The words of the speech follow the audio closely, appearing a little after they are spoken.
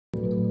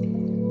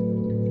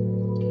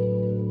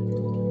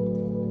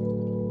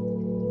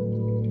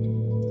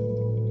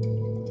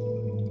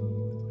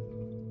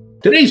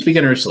Today's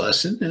beginner's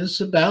lesson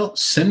is about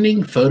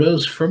sending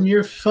photos from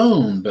your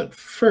phone, but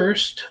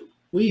first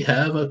we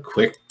have a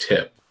quick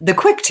tip. The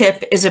quick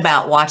tip is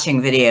about watching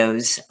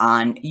videos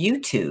on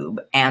YouTube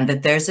and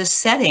that there's a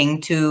setting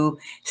to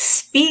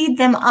speed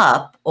them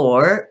up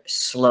or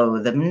slow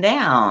them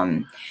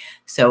down.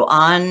 So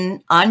on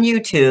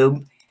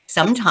YouTube,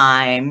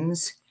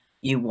 sometimes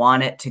you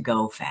want it to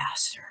go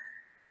faster.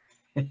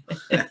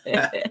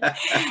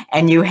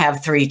 And you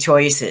have three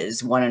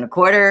choices: 1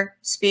 1/4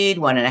 speed,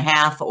 1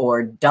 1/2,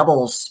 or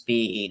double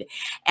speed.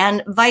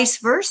 And vice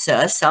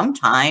versa.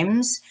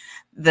 Sometimes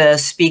the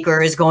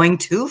speaker is going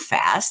too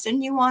fast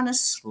and you want to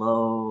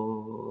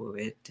slow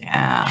it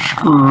down.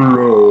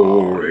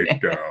 Slow it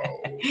down.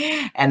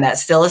 And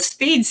that's still a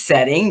speed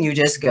setting. You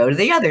just go to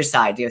the other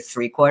side. You have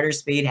 3/4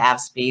 speed, half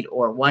speed,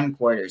 or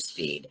 1/4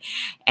 speed.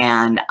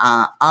 And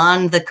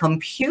on the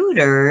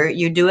computer,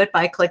 you do it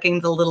by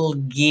clicking the little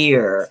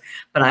gear.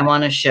 But I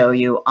want to show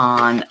you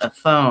on a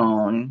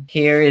phone.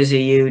 Here is a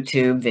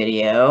YouTube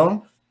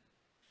video.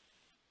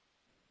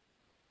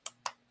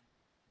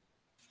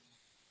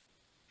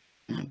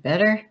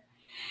 Better.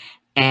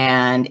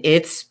 And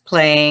it's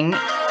playing.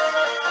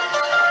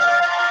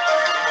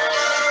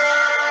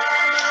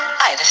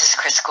 Hi, this is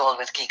Chris Gould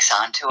with Geeks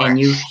on Tour. And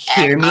you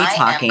hear me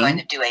talking. I am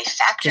going to do a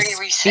factory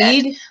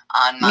reset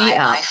on my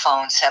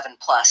iPhone 7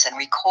 Plus and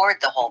record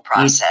the whole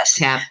process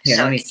so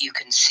that you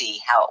can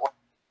see how it works.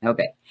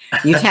 Okay.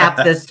 You tap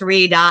the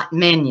 3-dot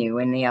menu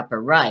in the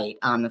upper right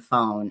on the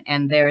phone,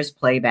 and there's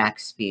playback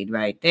speed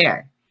right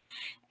there.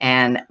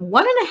 And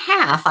 1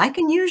 1/2, I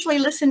can usually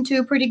listen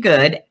to pretty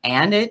good,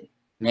 and it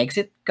makes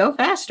it go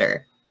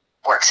faster.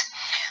 Works.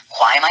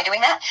 Why am I doing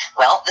that?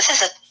 Well, this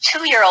is a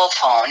 2-year-old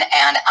phone,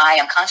 and I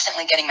am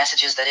constantly getting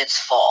messages that it's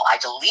full. I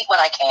delete what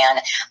I can,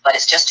 but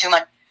it's just too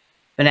much.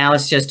 But now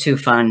it's just too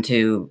fun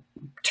to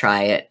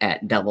try it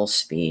at double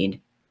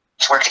speed.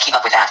 Work to keep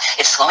up with that.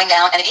 It's slowing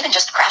down, and it even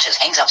just crashes,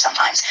 hangs up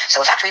sometimes.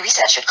 So a factory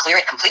reset should clear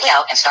it completely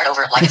out and start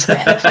over like it's a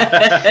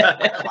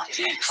brand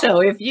new. So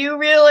if you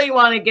really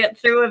want to get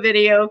through a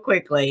video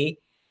quickly,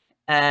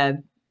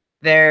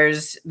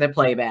 there's the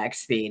playback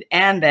speed.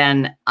 And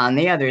then on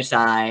the other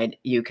side,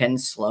 you can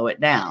slow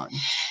it down.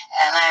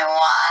 And I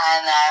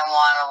want a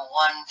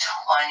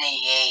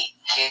 128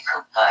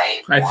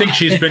 gigabyte. I think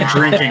she's been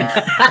drinking.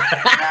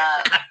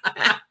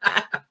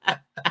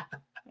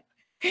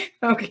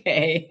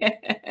 Okay.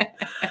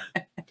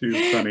 Too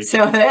funny.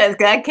 So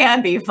that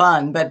can be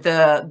fun, but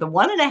the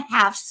 1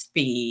 1/2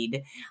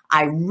 speed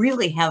I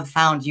really have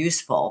found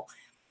useful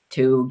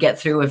to get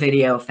through a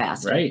video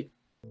faster. Right.